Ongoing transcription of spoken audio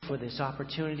for this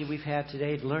opportunity we've had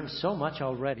today to learn so much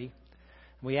already.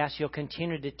 We ask you'll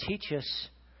continue to teach us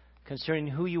concerning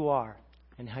who you are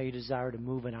and how you desire to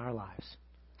move in our lives.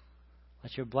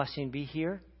 Let your blessing be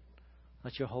here.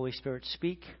 Let your Holy Spirit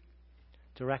speak.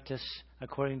 Direct us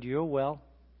according to your will.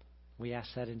 We ask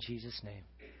that in Jesus' name.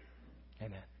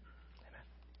 Amen. Amen.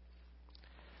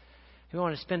 We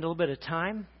want to spend a little bit of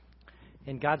time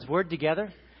in God's Word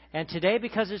together. And today,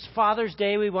 because it's Father's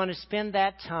Day, we want to spend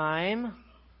that time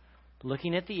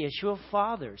looking at the issue of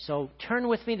fathers. So turn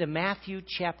with me to Matthew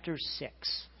chapter 6.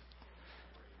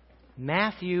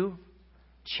 Matthew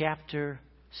chapter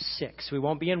 6. We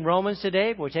won't be in Romans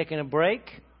today, but we're taking a break.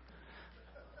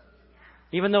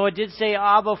 Even though it did say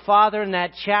Abba, Father in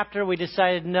that chapter, we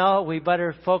decided, no, we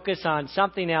better focus on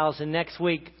something else. And next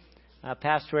week,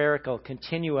 Pastor Eric will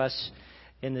continue us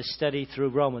in the study through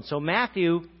Romans. So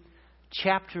Matthew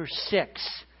chapter 6,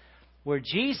 where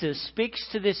Jesus speaks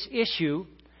to this issue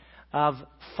of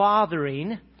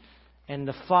fathering and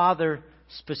the father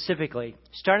specifically.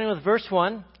 Starting with verse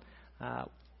 1,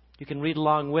 you can read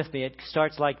along with me. It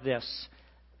starts like this.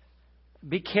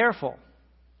 Be careful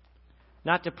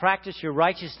not to practice your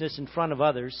righteousness in front of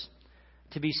others,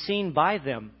 to be seen by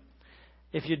them.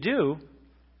 If you do,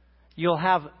 you'll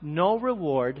have no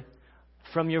reward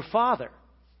from your Father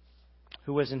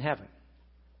who is in heaven.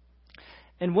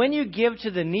 And when you give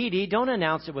to the needy, don't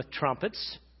announce it with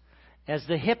trumpets, as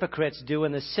the hypocrites do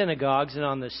in the synagogues and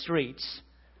on the streets,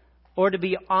 or to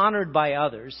be honored by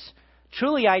others.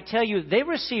 Truly, I tell you, they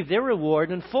receive their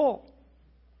reward in full.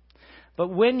 But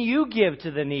when you give to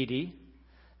the needy,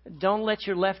 don't let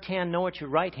your left hand know what your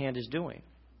right hand is doing,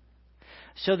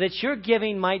 so that your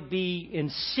giving might be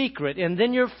in secret, and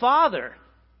then your Father,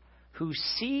 who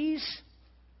sees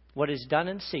what is done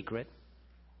in secret,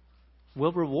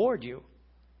 will reward you.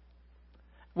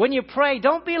 When you pray,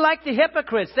 don't be like the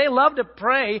hypocrites. They love to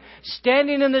pray,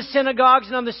 standing in the synagogues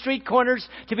and on the street corners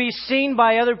to be seen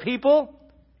by other people.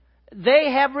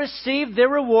 They have received their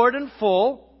reward in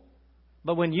full.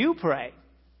 But when you pray,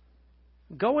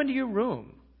 go into your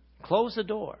room, close the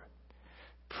door,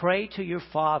 pray to your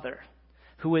Father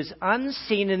who is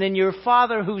unseen, and then your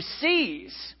Father who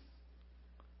sees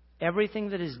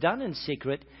everything that is done in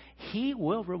secret, He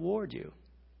will reward you.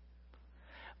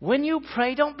 When you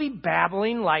pray, don't be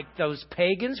babbling like those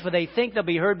pagans, for they think they'll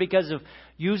be heard because of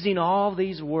using all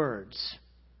these words.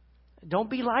 Don't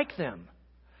be like them.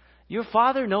 Your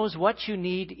Father knows what you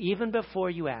need even before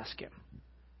you ask Him.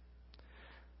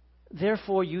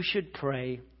 Therefore, you should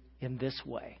pray in this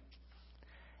way.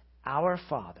 Our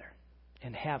Father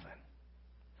in heaven,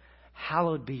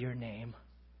 hallowed be your name.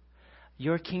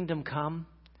 Your kingdom come.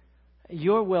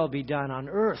 Your will be done on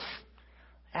earth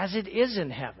as it is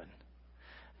in heaven.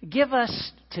 Give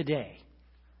us today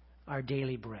our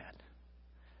daily bread,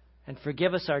 and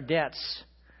forgive us our debts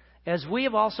as we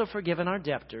have also forgiven our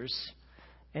debtors.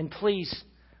 And please,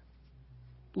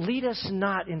 lead us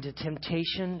not into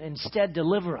temptation. Instead,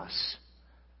 deliver us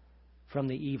from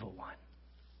the evil one.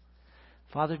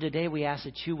 Father, today we ask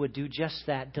that you would do just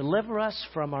that. Deliver us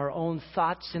from our own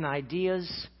thoughts and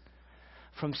ideas,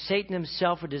 from Satan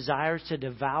himself who desires to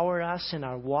devour us in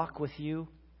our walk with you.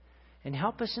 And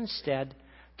help us instead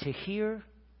to hear,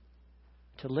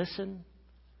 to listen,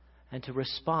 and to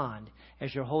respond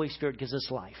as your Holy Spirit gives us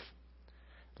life.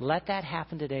 Let that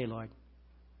happen today, Lord,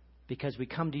 because we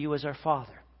come to you as our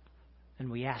Father, and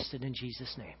we ask it in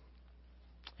Jesus' name.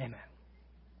 Amen.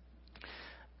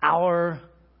 Our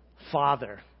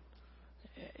Father.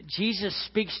 Jesus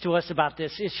speaks to us about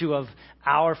this issue of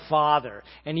our Father,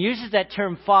 and he uses that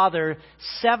term Father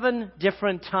 7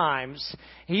 different times.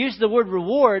 He used the word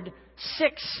reward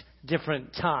 6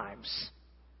 different times.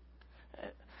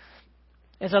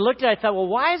 As I looked at it, I thought, well,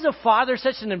 why is a father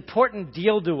such an important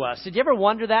deal to us? Did you ever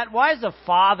wonder that? Why is a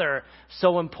father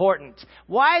so important?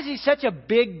 Why is he such a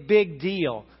big, big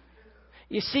deal?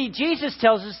 You see, Jesus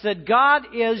tells us that God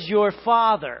is your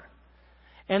Father,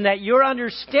 and that your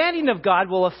understanding of God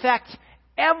will affect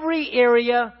every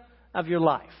area of your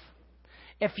life.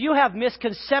 If you have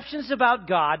misconceptions about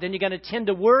God, then you're going to tend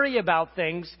to worry about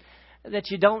things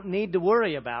that you don't need to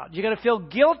worry about. You're going to feel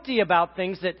guilty about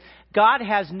things that God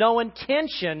has no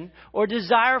intention or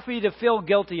desire for you to feel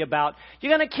guilty about.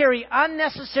 You're going to carry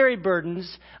unnecessary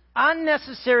burdens,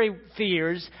 unnecessary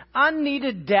fears,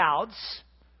 unneeded doubts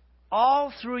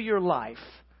all through your life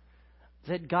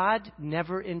that God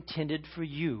never intended for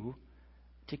you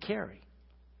to carry.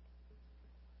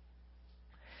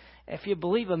 If you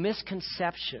believe a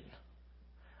misconception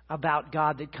about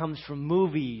God that comes from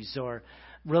movies or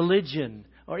religion,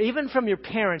 or even from your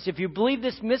parents, if you believe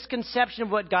this misconception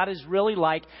of what God is really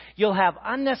like, you'll have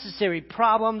unnecessary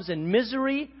problems and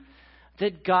misery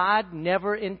that God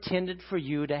never intended for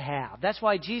you to have. That's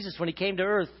why Jesus, when He came to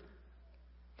earth,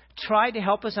 tried to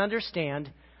help us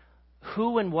understand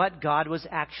who and what God was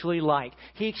actually like.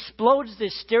 He explodes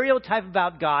this stereotype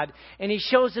about God, and He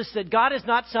shows us that God is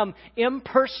not some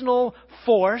impersonal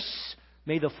force.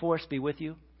 May the force be with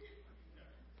you.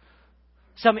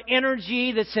 Some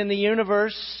energy that's in the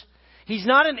universe. He's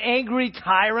not an angry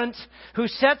tyrant who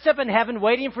sets up in heaven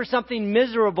waiting for something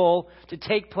miserable to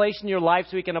take place in your life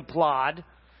so He can applaud.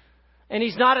 And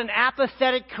He's not an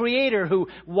apathetic creator who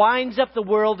winds up the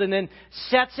world and then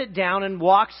sets it down and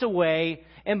walks away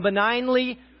and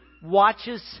benignly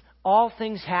watches all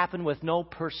things happen with no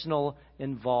personal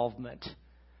involvement.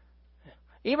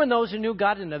 Even those who knew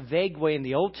God in a vague way in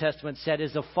the Old Testament said,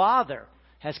 as a father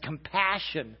has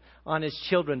compassion on his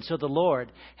children, so the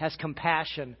Lord has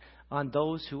compassion on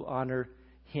those who honor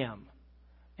Him.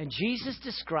 And Jesus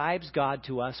describes God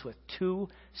to us with two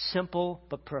simple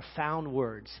but profound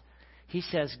words. He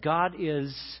says, God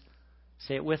is,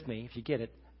 say it with me if you get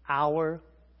it, our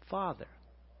Father.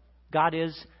 God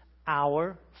is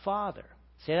our Father.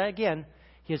 Say that again.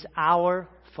 He is our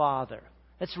Father.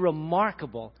 That's a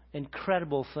remarkable,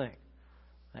 incredible thing.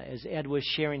 As Ed was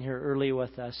sharing here earlier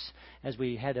with us as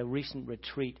we had a recent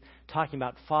retreat talking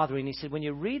about fathering, he said, when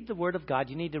you read the Word of God,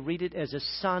 you need to read it as a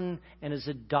son and as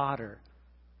a daughter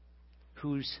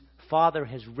whose father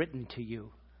has written to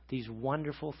you these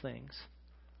wonderful things.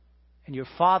 And your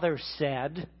father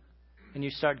said, and you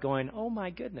start going, oh my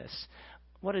goodness,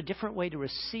 what a different way to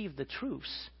receive the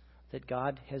truths that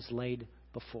God has laid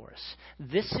before us.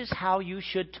 This is how you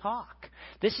should talk.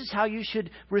 This is how you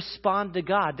should respond to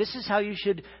God. This is how you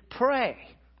should pray.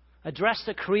 Address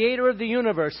the Creator of the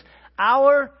universe,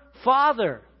 our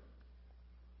Father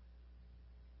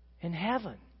in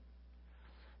heaven.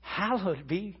 Hallowed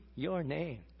be your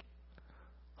name.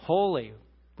 Holy,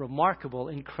 remarkable,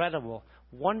 incredible,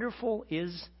 wonderful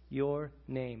is your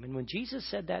name. And when Jesus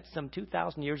said that some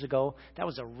 2,000 years ago, that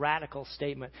was a radical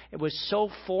statement. It was so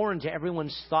foreign to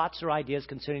everyone's thoughts or ideas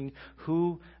concerning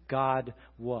who God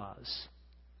was.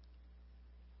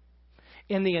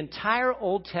 In the entire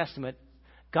Old Testament,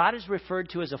 God is referred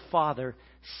to as a father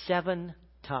 7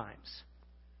 times.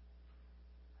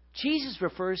 Jesus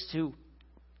refers to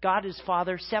God as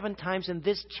Father 7 times in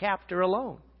this chapter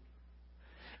alone.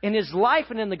 In His life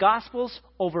and in the Gospels,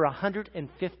 over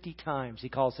 150 times He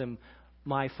calls Him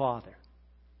my Father,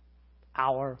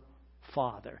 our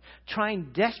Father,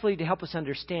 trying desperately to help us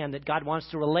understand that God wants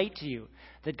to relate to you,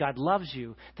 that God loves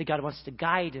you, that God wants to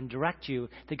guide and direct you,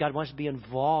 that God wants to be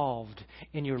involved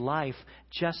in your life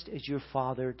just as your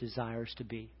Father desires to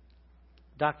be.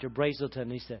 Dr.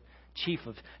 Brazelton, he's the Chief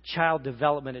of Child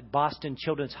Development at Boston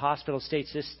Children's Hospital,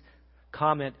 states this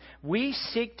comment: we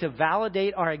seek to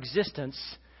validate our existence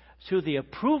through the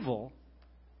approval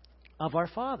of our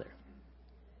Father.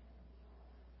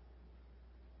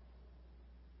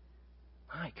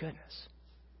 My goodness.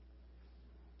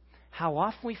 How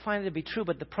often we find it to be true,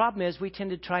 but the problem is we tend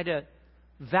to try to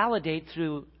validate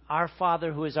through our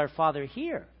Father who is our Father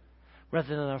here,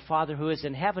 rather than our Father who is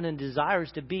in heaven and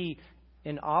desires to be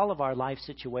in all of our life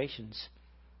situations,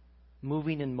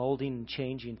 moving and molding and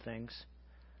changing things.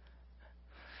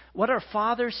 What our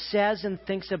Father says and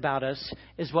thinks about us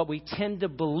is what we tend to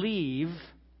believe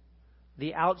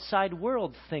the outside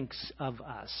world thinks of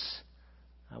us.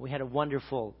 We had a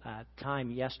wonderful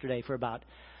time yesterday for about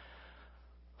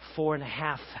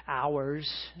 4.5 hours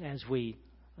as we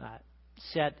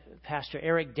set Pastor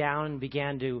Eric down and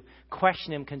began to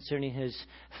question him concerning his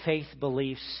faith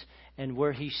beliefs and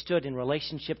where he stood in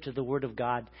relationship to the Word of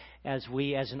God, as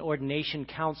we as an ordination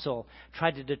council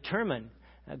tried to determine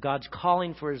God's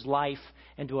calling for his life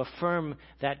and to affirm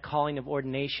that calling of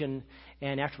ordination.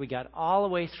 And after we got all the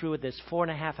way through this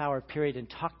 4.5 hour period and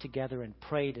talked together and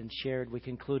prayed and shared, we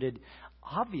concluded,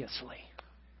 obviously,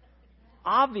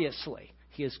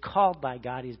 he is called by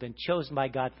God. He's been chosen by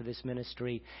God for this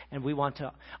ministry, and we want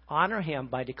to honor him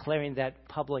by declaring that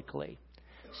publicly.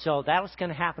 So that was going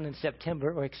to happen in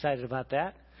September. We're excited about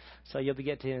that. So you'll be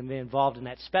getting to be involved in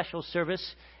that special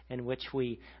service in which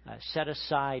we set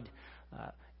aside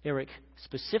Eric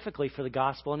specifically for the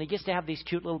gospel. And he gets to have these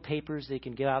cute little papers that he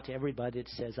can give out to everybody that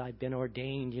says, I've been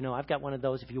ordained. You know, I've got one of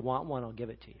those. If you want one, I'll give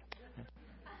it to you.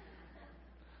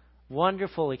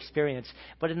 Wonderful experience.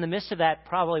 But in the midst of that,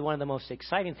 probably one of the most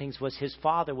exciting things was his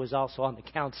father was also on the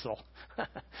council.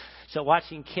 So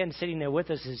watching Ken sitting there with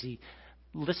us as he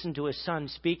listened to his son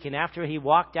speak, and after he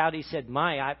walked out, he said,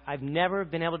 I've never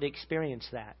been able to experience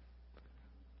that.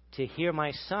 To hear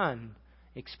my son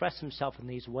express himself in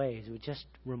these ways, it was just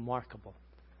remarkable.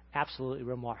 Absolutely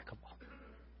remarkable.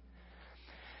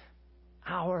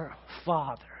 Our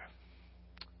Father.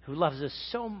 who loves us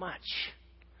so much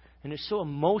and is so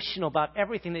emotional about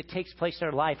everything that takes place in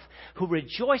our life, who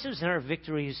rejoices in our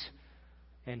victories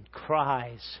and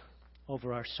cries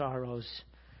over our sorrows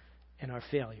and our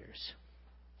failures.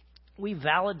 We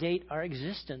validate our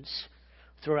existence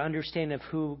through our understanding of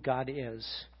who God is.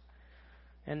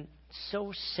 And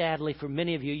so sadly for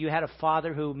many of you, you had a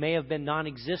father who may have been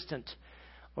non-existent,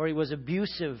 or he was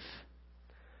abusive.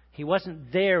 He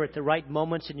wasn't there at the right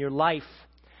moments in your life.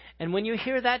 And when you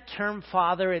hear that term,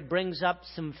 father, it brings up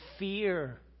some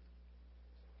fear.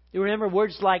 You remember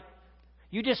words like,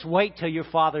 you just wait till your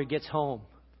father gets home.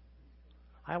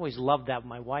 I always loved that when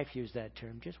my wife used that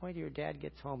term. Just wait till your dad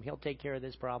gets home. He'll take care of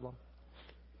this problem.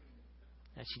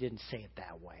 And she didn't say it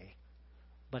that way.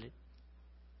 But it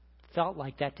felt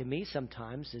like that to me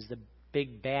sometimes as the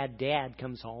big bad dad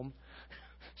comes home,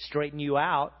 straighten you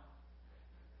out.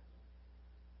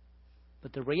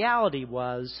 But the reality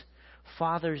was,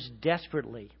 fathers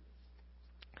desperately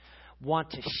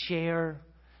want to share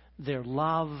their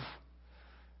love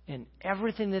and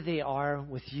everything that they are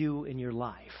with you in your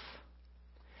life.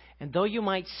 And though you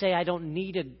might say, I don't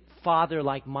need a father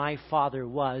like my father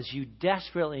was, you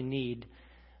desperately need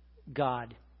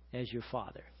God as your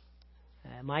father.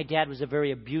 My dad was a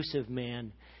very abusive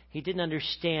man. He didn't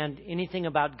understand anything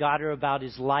about God or about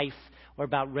his life or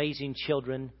about raising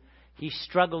children. He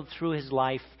struggled through his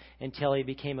life until he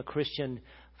became a Christian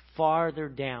farther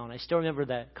down. I still remember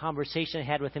the conversation I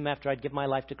had with him after I'd given my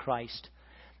life to Christ.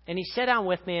 And he sat down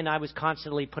with me, and I was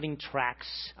constantly putting tracts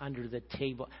under the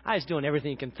table. I was doing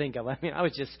everything you can think of. I mean, I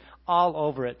was just all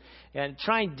over it and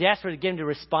trying desperately to get him to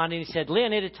respond. And he said, Leigh, I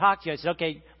need to talk to you. I said,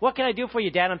 okay, what can I do for you,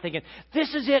 Dad? I'm thinking,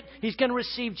 this is it. He's going to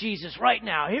receive Jesus right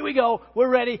now. Here we go. We're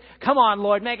ready. Come on,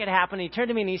 Lord, make it happen. And he turned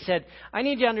to me and he said, I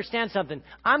need you to understand something.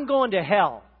 I'm going to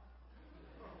hell.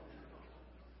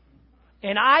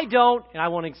 And I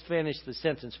won't finish the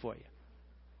sentence for you.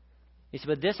 He said,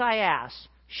 but this I ask,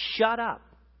 shut up.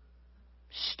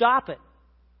 Stop it.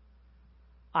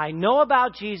 I know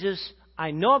about Jesus,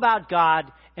 I know about God,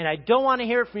 and I don't want to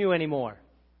hear it from you anymore.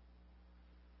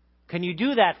 Can you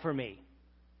do that for me?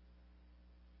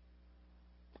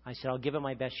 I said, I'll give it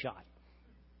my best shot.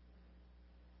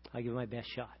 I'll give it my best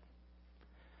shot.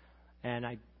 And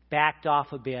I backed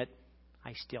off a bit.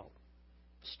 I still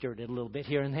stirred it a little bit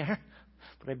here and there,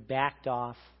 but I backed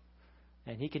off.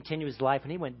 And he continued his life,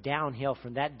 and he went downhill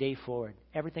from that day forward.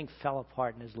 Everything fell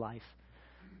apart in his life.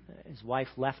 His wife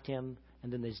left him,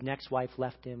 and then his next wife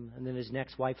left him, and then his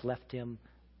next wife left him.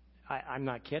 I'm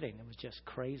not kidding. It was just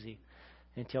crazy.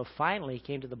 Until finally he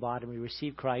came to the bottom. He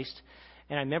received Christ.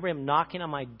 And I remember him knocking on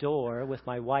my door with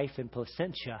my wife in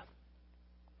Placentia.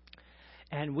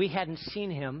 And we hadn't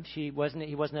seen him. He wasn't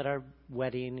at our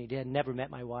wedding. He had never met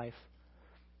my wife.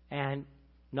 And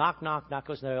knock, knock, knock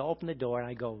goes. And I open the door, and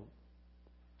I go,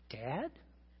 Dad?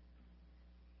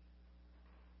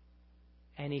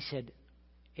 And he said,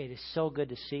 it is so good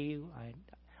to see you.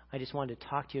 I just wanted to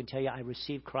talk to you and tell you I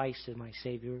received Christ as my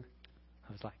Savior.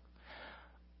 I was like,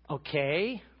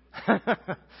 okay.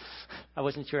 I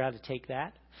wasn't sure how to take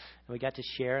that. And we got to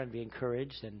share and be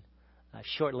encouraged. And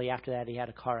shortly after that, he had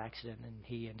a car accident, and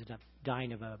he ended up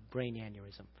dying of a brain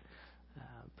aneurysm.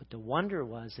 But the wonder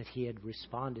was that he had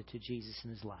responded to Jesus in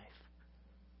his life.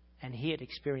 And he had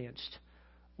experienced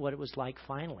what it was like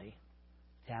finally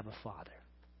to have a father.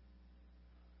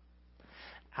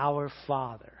 Our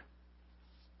Father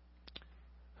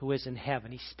who is in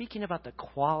heaven. He's speaking about the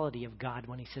quality of God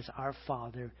when he says our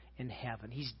Father in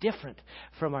heaven. He's different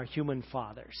from our human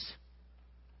fathers.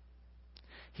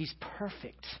 He's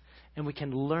perfect, and we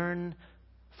can learn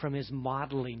from his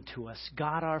modeling to us.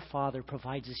 God our Father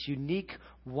provides this unique,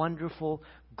 wonderful,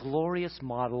 glorious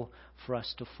model for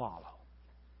us to follow.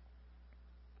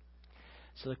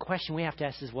 So the question we have to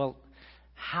ask is, well,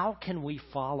 how can we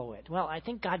follow it? Well, I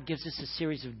think God gives us a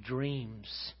series of dreams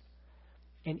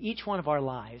in each one of our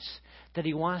lives that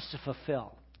he wants to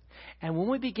fulfill. And when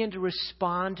we begin to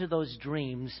respond to those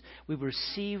dreams, we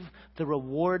receive the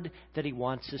reward that he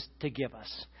wants us to give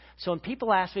us. So when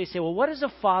people ask me, they say, well, what is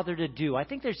a father to do? I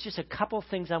think there's just a couple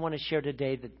things I want to share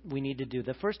today that we need to do.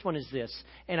 The first one is this,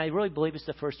 and I really believe it's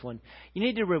the first one. You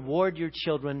need to reward your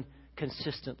children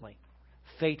consistently,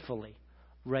 faithfully,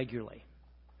 regularly.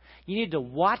 You need to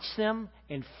watch them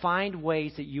and find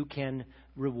ways that you can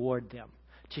reward them,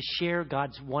 to share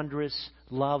God's wondrous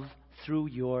love through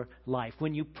your life.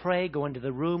 When you pray, go into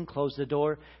the room, close the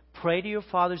door, pray to your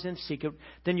fathers in secret.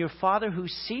 Then your Father who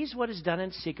sees what is done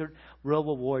in secret will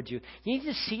reward you. You need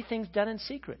to see things done in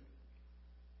secret.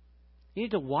 You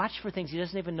need to watch for things he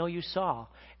doesn't even know you saw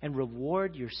and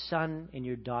reward your son and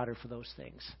your daughter for those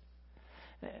things.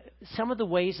 Some of the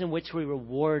ways in which we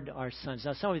reward our sons.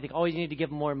 Now, some of you think, oh, you need to give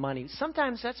them more money.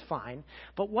 Sometimes that's fine.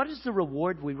 But what is the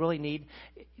reward we really need?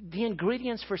 The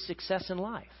ingredients for success in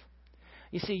life.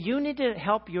 You see, you need to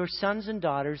help your sons and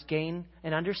daughters gain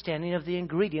an understanding of the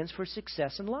ingredients for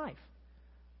success in life.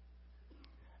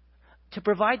 To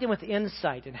provide them with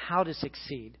insight in how to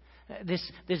succeed.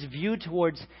 This view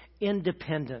towards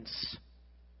independence.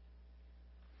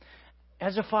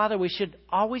 As a father, we should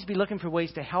always be looking for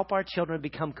ways to help our children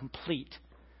become complete,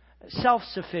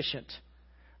 self-sufficient.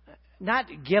 Not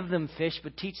give them fish,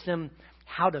 but teach them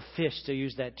how to fish, to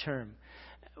use that term.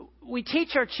 We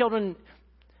teach our children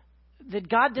that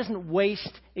God doesn't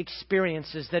waste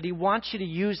experiences, that He wants you to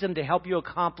use them to help you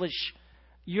accomplish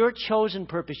your chosen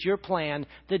purpose, your plan,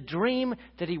 the dream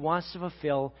that He wants to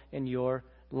fulfill in your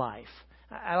life.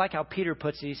 I like how Peter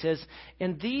puts it. He says,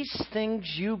 in these things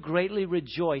you greatly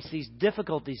rejoice, these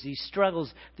difficulties, these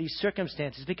struggles, these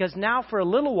circumstances, because now for a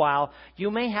little while you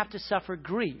may have to suffer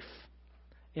grief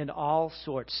in all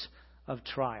sorts of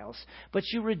trials. But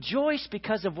you rejoice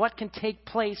because of what can take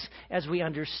place as we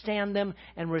understand them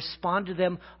and respond to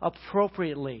them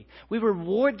appropriately. We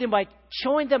reward them by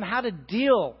showing them how to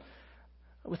deal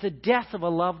with the death of a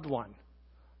loved one,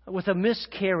 with a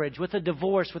miscarriage, with a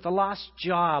divorce, with a lost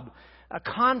job, a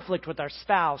conflict with our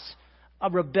spouse, a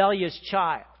rebellious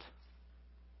child.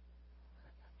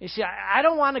 You see, I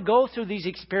don't want to go through these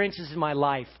experiences in my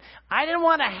life. I didn't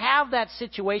want to have that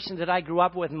situation that I grew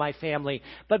up with in my family.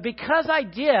 But because I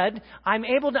did, I'm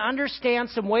able to understand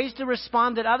some ways to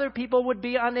respond that other people would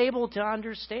be unable to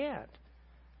understand.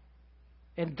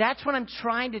 And that's what I'm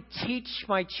trying to teach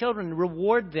my children,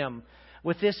 reward them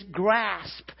with this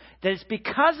grasp that it's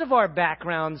because of our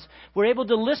backgrounds, we're able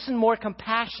to listen more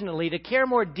compassionately, to care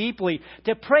more deeply,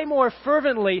 to pray more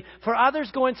fervently for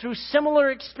others going through similar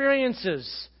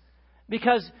experiences.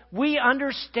 Because we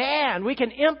understand, we can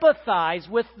empathize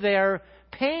with their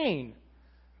pain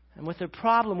and with their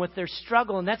problem, with their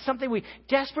struggle. And that's something we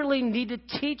desperately need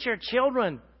to teach our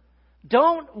children.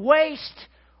 Don't waste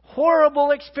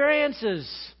horrible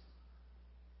experiences.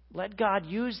 Let God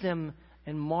use them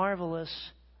in marvelous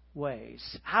ways.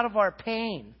 Out of our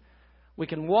pain, we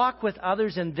can walk with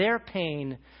others in their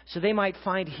pain so they might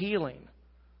find healing.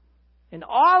 And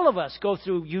all of us go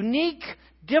through unique,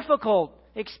 difficult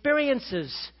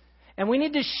experiences. And we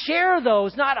need to share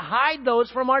those, not hide those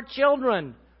from our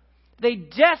children. They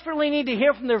desperately need to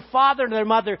hear from their father and their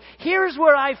mother, here's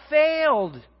where I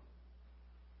failed.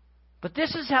 But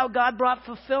this is how God brought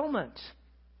fulfillment.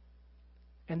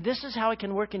 And this is how it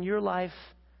can work in your life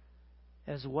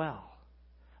as well.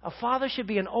 A father should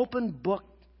be an open book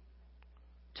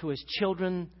to his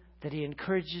children that he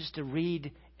encourages to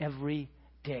read every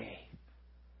day.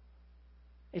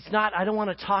 It's not, I don't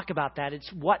want to talk about that. It's,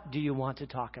 what do you want to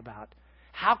talk about?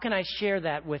 How can I share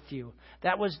that with you?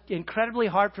 That was incredibly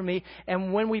hard for me.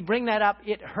 And when we bring that up,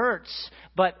 it hurts.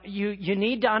 But you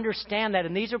need to understand that.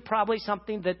 And these are probably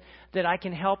something that I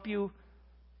can help you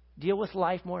deal with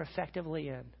life more effectively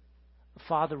in. A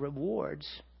father rewards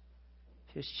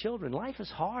his children. Life is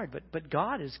hard, but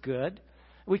God is good.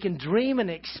 We can dream and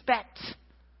expect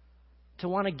to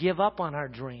want to give up on our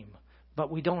dream,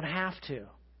 but we don't have to.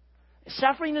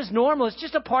 Suffering is normal. It's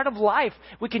just a part of life.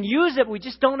 We can use it. We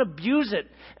just don't abuse it.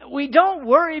 We don't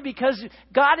worry because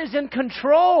God is in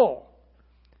control.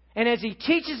 And as He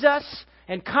teaches us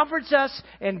and comforts us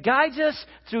and guides us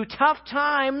through tough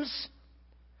times,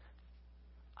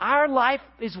 our life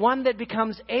is one that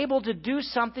becomes able to do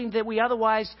something that we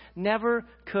otherwise never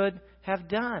could have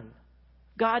done.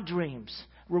 God dreams,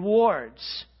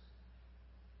 rewards.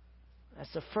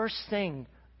 That's the first thing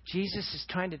Jesus is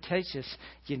trying to teach us.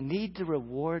 You need to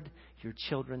reward your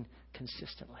children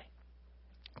consistently.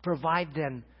 Provide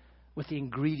them with the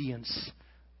ingredients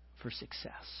for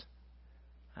success.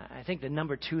 I think the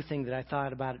number 2 thing that I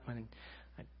thought about when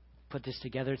I put this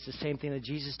together, it's the same thing that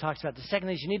Jesus talks about. The second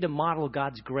thing is you need to model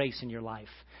God's grace in your life.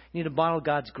 You need to model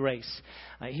God's grace.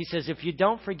 He says if you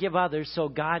don't forgive others, so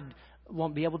God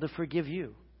won't be able to forgive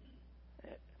you.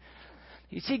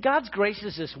 You see, God's grace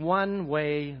is this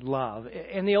one-way love.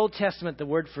 In the Old Testament, the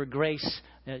word for grace,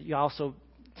 you also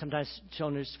sometimes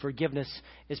shown as forgiveness,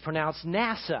 is pronounced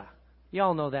nasa. You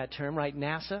all know that term, right?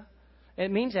 Nasa.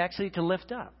 It means actually to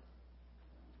lift up.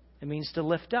 It means to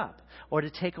lift up or to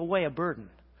take away a burden.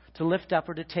 To lift up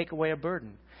or to take away a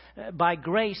burden. By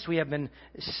grace, we have been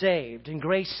saved. And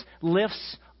grace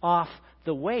lifts off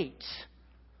the weight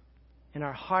in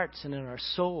our hearts and in our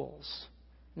souls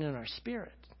and in our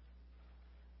spirit.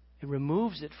 It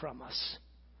removes it from us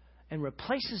and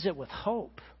replaces it with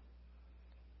hope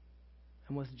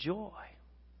and with joy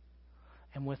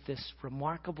and with this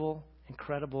remarkable,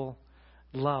 incredible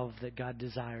love that God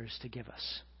desires to give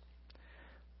us.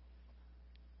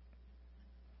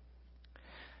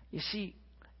 You see,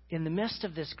 in the midst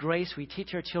of this grace, we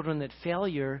teach our children that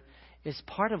failure is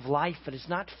part of life, but it's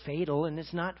not fatal and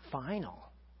it's not final.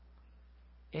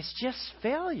 It's just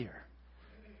failure.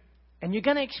 And you're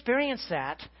going to experience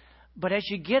that, but as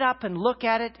you get up and look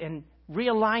at it and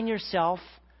realign yourself,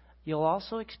 you'll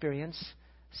also experience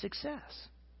success.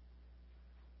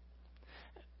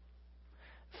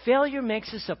 Failure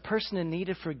makes us a person in need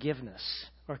of forgiveness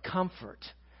or comfort,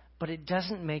 but it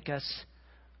doesn't make us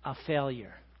a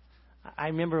failure. I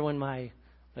remember when I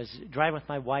was driving with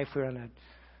my wife, we were on a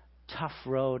tough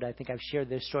road. I think I've shared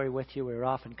this story with you. We were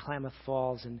off in Klamath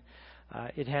Falls, and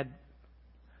it had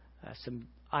some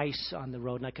ice on the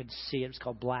road, and I could see it. It was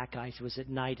called black ice. It was at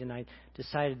night, and I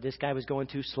decided this guy was going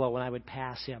too slow, and I would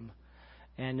pass him.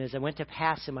 And as I went to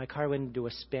pass him, my car went into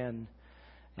a spin,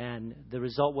 and the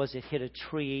result was it hit a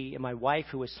tree, and my wife,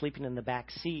 who was sleeping in the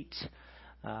back seat,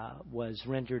 was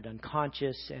rendered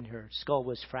unconscious, and her skull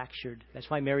was fractured. That's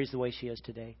why Mary's the way she is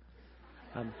today.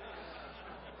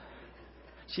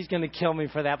 She's going to kill me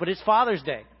for that, but it's Father's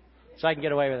Day, so I can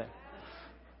get away with it.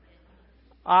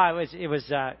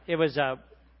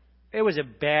 It was a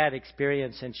bad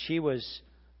experience, and she was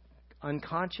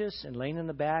unconscious and laying in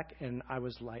the back, and I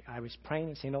was praying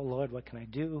and saying, "Oh Lord, what can I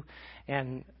do?"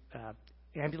 And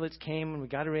ambulance came, and we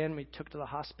got her in. We took her to the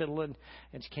hospital, and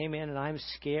she came in, and I'm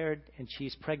scared, and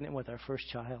she's pregnant with our first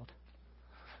child.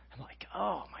 I'm like,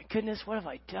 "Oh my goodness, what have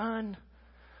I done?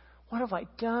 What have I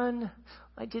done?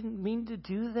 I didn't mean to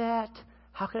do that.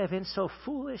 How could I have been so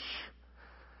foolish?"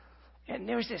 And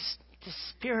there was this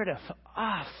spirit of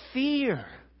fear,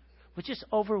 was just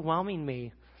overwhelming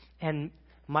me. And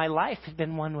my life had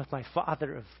been one with my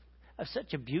father of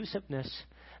such abusiveness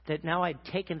that now I'd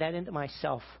taken that into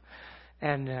myself.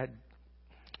 And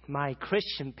my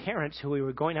Christian parents, who we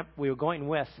were going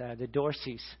with, the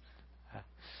Dorseys,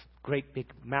 great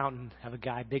big mountain of a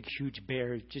guy, big huge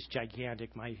bear, just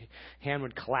gigantic. My hand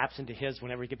would collapse into his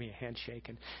whenever he'd give me a handshake,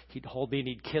 and he'd hold me and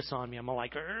he'd kiss on me. I'm all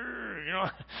like,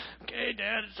 "Okay,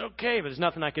 Dad, it's okay," but there's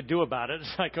nothing I could do about it.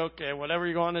 It's like, okay, whatever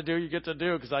you're going to do, you get to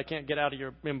do, because I can't get out of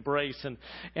your embrace.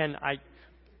 And I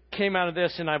came out of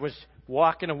this, and I was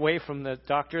walking away from the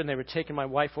doctor, and they were taking my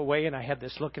wife away, and I had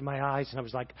this look in my eyes, and I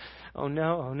was like, oh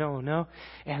no, oh no, oh no.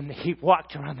 And he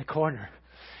walked around the corner,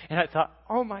 and I thought,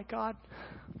 oh my God,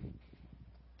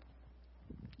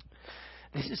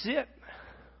 this is it.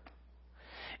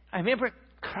 I remember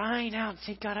crying out and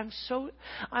saying, "God, I'm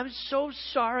so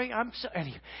sorry. And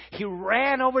he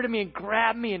ran over to me and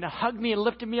grabbed me and hugged me and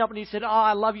lifted me up, and he said, "Oh,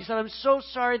 I love you, son. I'm so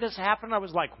sorry this happened." I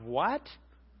was like, what?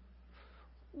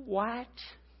 What?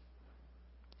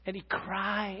 And he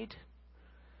cried.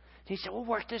 He said, "We'll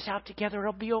work this out together.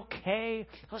 It'll be okay.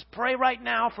 Let's pray right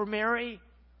now for Mary."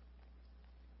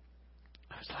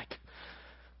 I was like,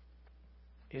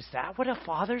 is that what a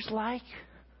father's like?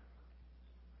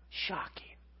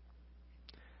 Shocking.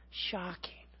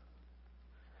 Shocking.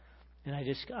 And I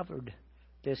discovered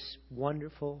this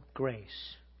wonderful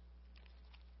grace,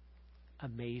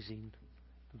 amazing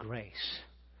grace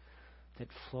that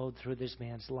flowed through this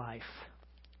man's life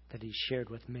that he shared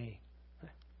with me.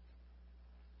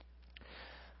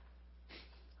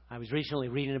 I was recently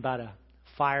reading about a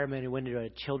fireman who went into a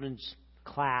children's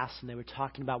class, and they were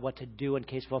talking about what to do in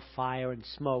case of a fire and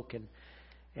smoke.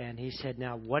 And he said,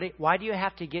 "Now, why do you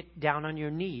have to get down on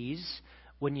your knees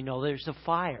when you know there's a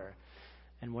fire?"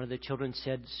 And one of the children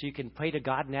said, "So you can pray to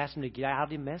God and ask Him to get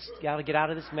out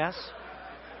of this mess."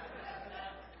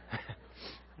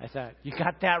 I thought, you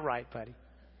got that right, buddy.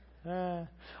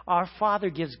 Our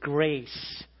Father gives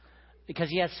grace because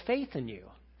He has faith in you.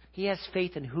 He has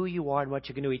faith in who you are and what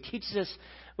you can do. He teaches us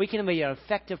we can be an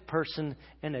effective person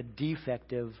in a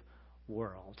defective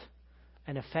world.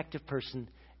 An effective person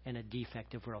in a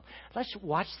defective world. Let's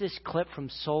watch this clip from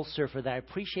Soul Surfer that I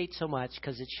appreciate so much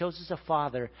because it shows us a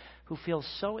father who feels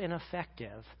so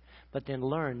ineffective but then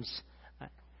learns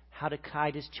how to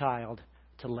guide his child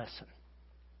to listen.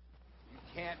 You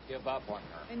can't give up on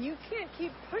her. And you can't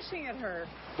keep pushing at her.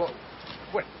 Well,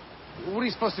 what are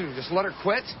you supposed to do? Just let her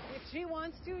quit? If she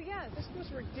wants to, yes. This is the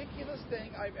most ridiculous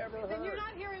thing I've ever heard. Then you're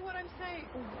not hearing what I'm saying.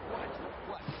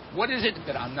 What is it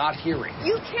that I'm not hearing?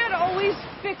 You can't always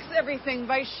fix everything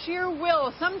by sheer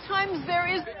will. Sometimes there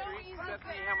is no easy Bethany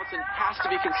fix. Hamilton has to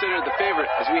be considered the favorite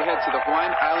as we head to the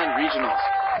Hawaiian Island Regionals.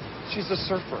 She's a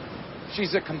surfer.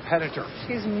 She's a competitor.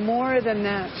 She's more than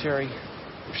that. Sherry,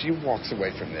 if she walks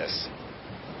away from this,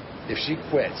 if she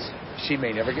quits, she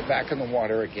may never get back in the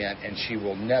water again, and she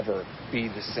will never be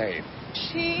the same.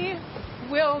 She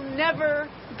will never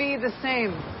be the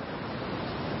same.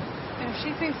 If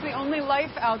she thinks the only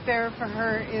life out there for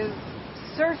her is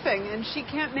surfing and she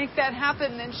can't make that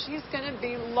happen, then she's going to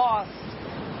be lost.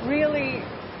 Really,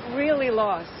 really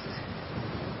lost.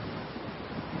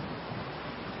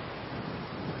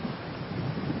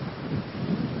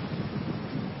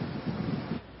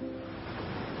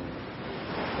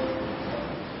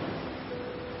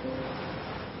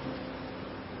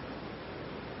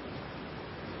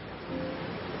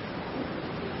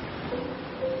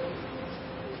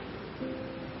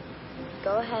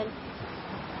 Go ahead.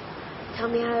 Tell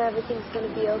me how everything's going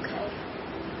to be okay.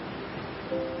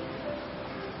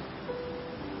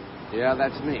 Yeah,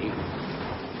 that's me.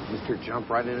 Mr. Jump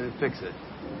right in and fix it.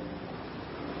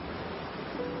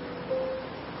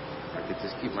 I could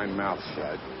just keep my mouth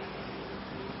shut.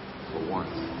 For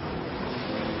once.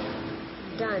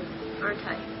 Done, aren't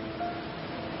I?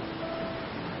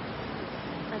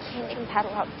 I can't even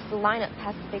paddle out to the lineup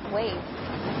past the big waves.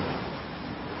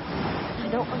 I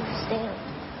don't understand.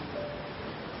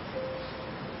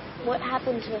 What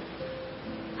happened to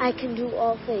I can do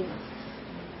all things?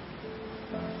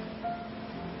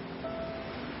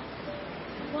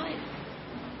 Why?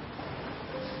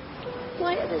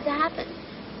 Why did this happen?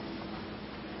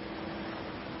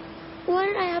 Why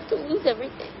did I have to lose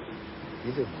everything?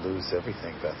 You didn't lose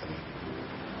everything, Bethany.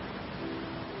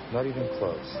 Not even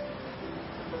close.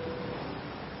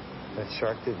 That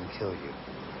shark didn't kill you.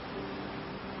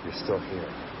 You're still here.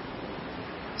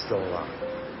 Still alive.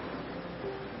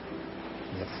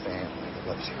 You have a family that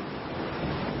loves you.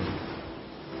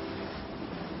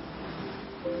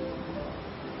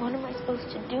 What am I supposed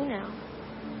to do now?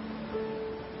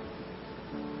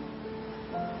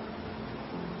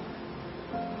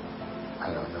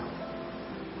 I don't know.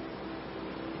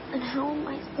 And how am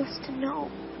I supposed to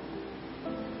know?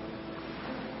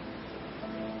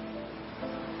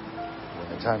 When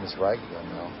the time is right, you'll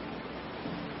know.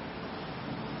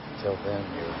 Until then,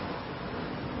 you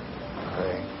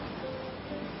pray.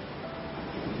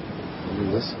 And you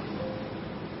listen.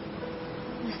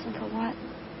 Listen for what?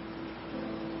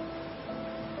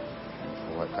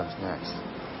 For what comes next.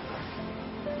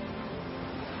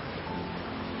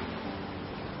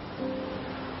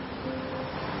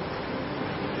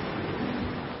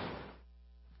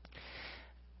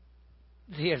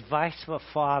 The advice of a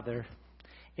father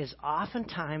is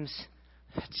oftentimes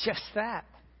just that.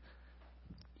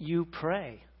 You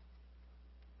pray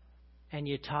and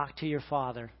you talk to your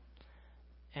father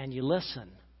and you listen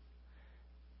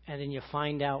and then you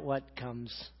find out what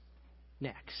comes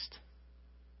next.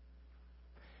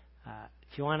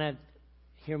 If you want to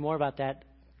hear more about that,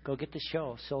 go get the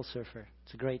show, Soul Surfer.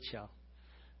 It's a great show.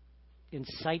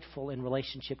 Insightful in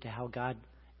relationship to how God,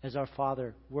 as our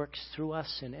Father, works through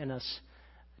us and in us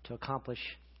to accomplish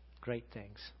great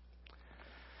things.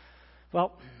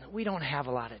 Well, we don't have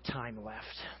a lot of time left,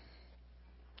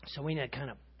 so we need to kind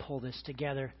of pull this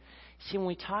together. See, when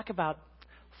we talk about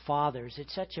fathers,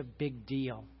 it's such a big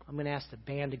deal. I'm going to ask the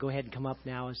band to go ahead and come up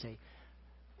now as they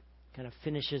kind of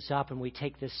finish this up, and we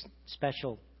take this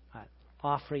special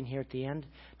offering here at the end.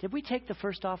 Did we take the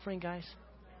first offering, guys?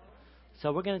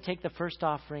 So we're going to take the first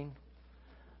offering,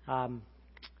 and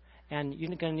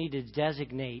you're going to need to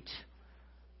designate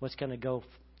what's going to go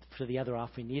for the other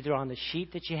offering, either on the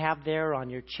sheet that you have there or on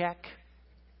your check.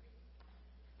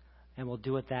 And we'll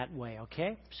do it that way,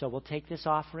 okay? So we'll take this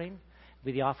offering. It'll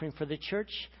be the offering for the church.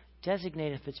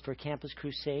 Designate if it's for Campus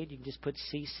Crusade. You can just put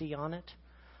CC on it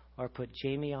or put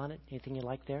Jamie on it, anything you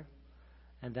like there.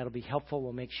 And that'll be helpful.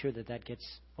 We'll make sure that that gets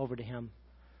over to him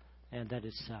and that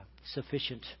it's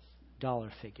sufficient dollar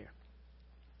figure.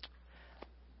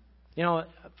 You know,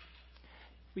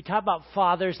 we talk about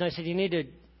fathers, and I said you need to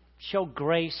show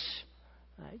grace.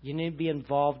 You need to be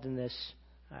involved in this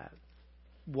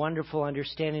wonderful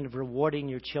understanding of rewarding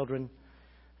your children.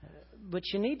 But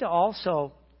you need to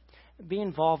also be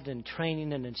involved in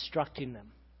training and instructing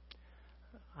them.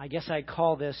 I guess I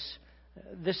call this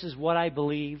is what I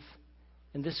believe,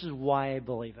 and this is why I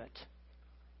believe it.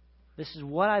 This is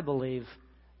what I believe,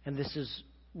 and this is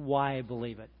why I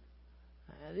believe it.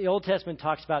 The Old Testament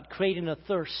talks about creating a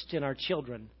thirst in our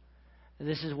children. And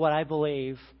this is what I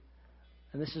believe,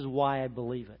 and this is why I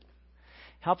believe it.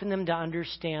 Helping them to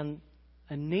understand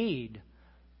a need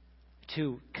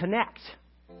to connect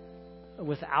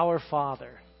with our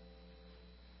Father,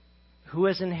 who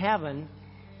is in heaven,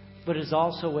 but is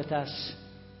also with us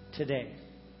today.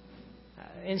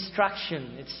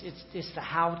 Instruction, it's the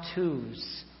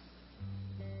how-tos.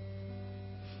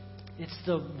 It's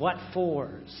the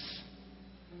what-fors.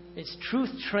 It's truth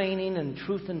training and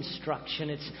truth instruction.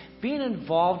 It's being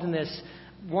involved in this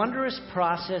wondrous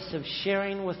process of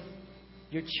sharing with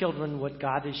your children what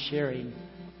God is sharing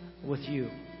with you.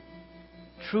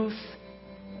 Truth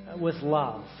with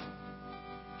love.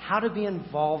 How to be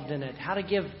involved in it. How to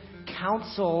give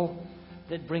counsel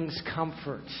that brings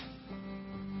comfort.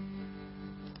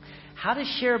 How to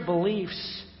share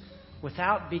beliefs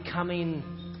without becoming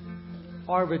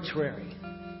arbitrary.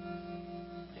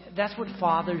 That's what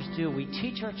fathers do. We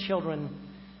teach our children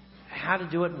how to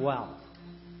do it well,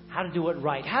 how to do it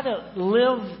right, how to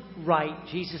live right.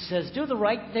 Jesus says, do the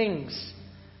right things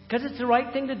because it's the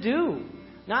right thing to do.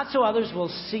 Not so others will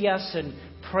see us and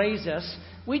praise us.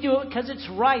 We do it because it's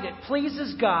right. It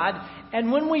pleases God.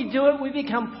 And when we do it, we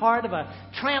become part of a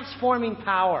transforming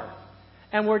power.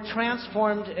 And we're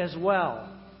transformed as well.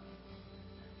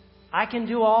 I can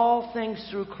do all things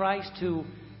through Christ who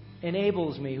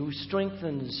enables me, who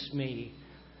strengthens me.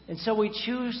 And so we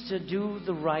choose to do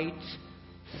the right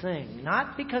thing.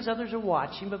 Not because others are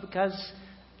watching, but because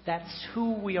that's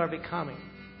who we are becoming.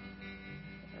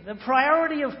 The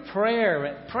priority of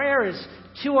prayer. Prayer is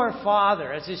to our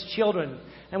Father as His children.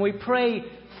 And we pray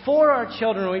for our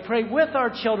children. We pray with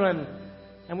our children.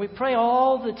 And we pray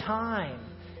all the time.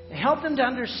 Help them to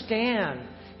understand.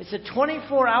 It's a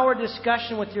 24-hour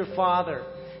discussion with your Father.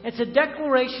 It's a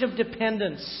declaration of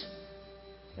dependence.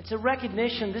 It's a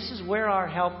recognition this is where our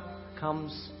help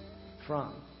comes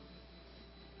from.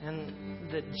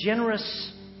 And the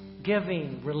generous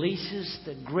giving releases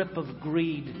the grip of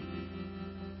greed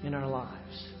in our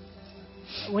lives.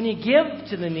 When you give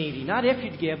to the needy, not if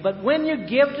you give, but when you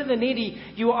give to the needy,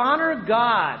 you honor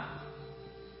God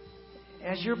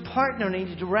as your partner and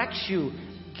He directs you.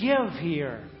 Give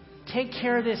here. Take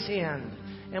care of this end.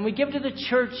 And we give to the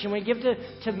church and we give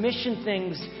to mission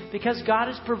things because God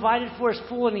has provided for us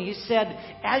fully. He said,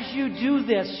 as you do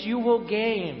this, you will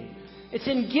gain. It's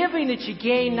in giving that you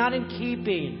gain, not in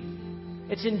keeping.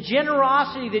 It's in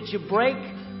generosity that you break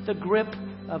the grip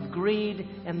of greed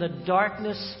and the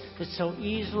darkness that so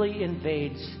easily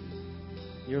invades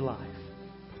your life.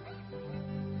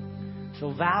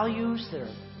 So values that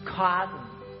are caught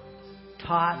and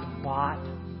taught and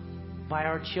bought by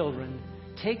our children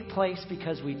take place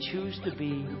because we choose to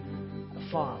be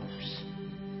fathers,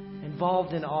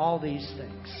 involved in all these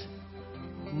things,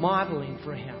 modeling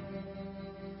for Him,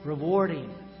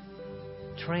 rewarding,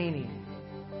 training,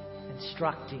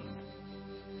 instructing,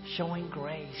 showing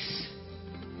grace,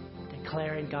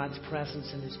 declaring God's presence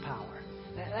and His power.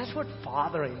 That's what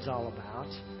fathering is all about.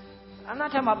 I'm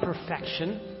not talking about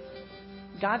perfection.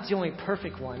 God's the only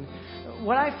perfect one.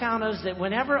 What I found is that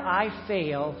whenever I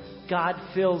fail, God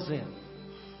fills in.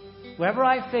 Wherever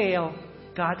I fail,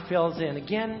 God fills in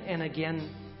again and again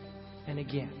and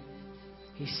again.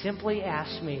 He simply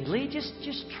asks me, Leigh,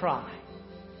 just try.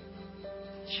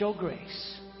 Show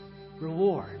grace,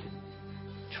 reward,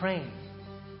 train,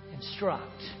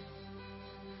 instruct.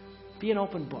 Be an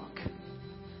open book.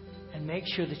 And make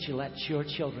sure that you let your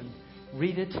children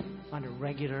read it on a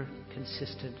regular,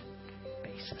 consistent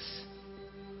basis.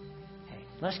 Hey,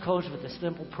 let's close with a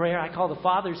simple prayer. I call the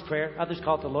Father's Prayer. Others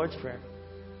call it the Lord's Prayer.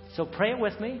 So pray it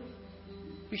with me.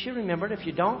 You should remember it. If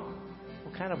you don't,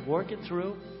 we'll kind of work it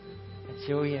through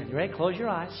until we end. You ready? Close your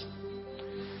eyes.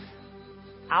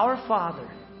 Our Father,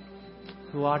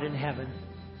 who art in heaven,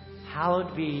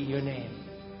 hallowed be your name.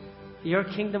 Your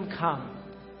kingdom come.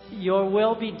 Your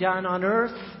will be done on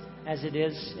earth as it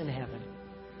is in heaven.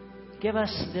 Give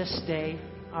us this day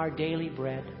our daily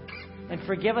bread. And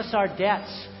forgive us our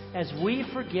debts as we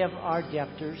forgive our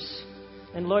debtors.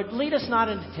 And Lord, lead us not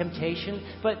into temptation,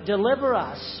 but deliver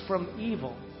us from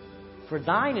evil. For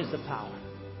thine is the power,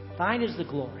 thine is the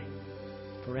glory,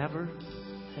 forever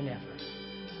and ever.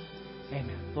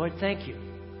 Amen. Lord, thank you.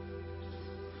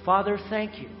 Father,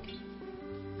 thank you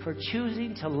for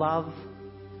choosing to love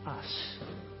us,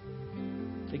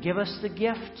 to give us the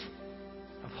gift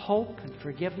of hope and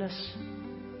forgiveness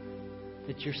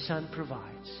that your Son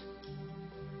provides.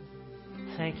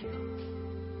 Thank you.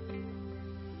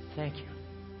 Thank you.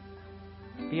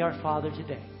 Be our Father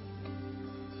today.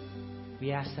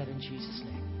 We ask that in Jesus'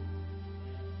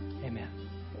 name. Amen.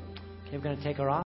 Okay, we're going to take our offering.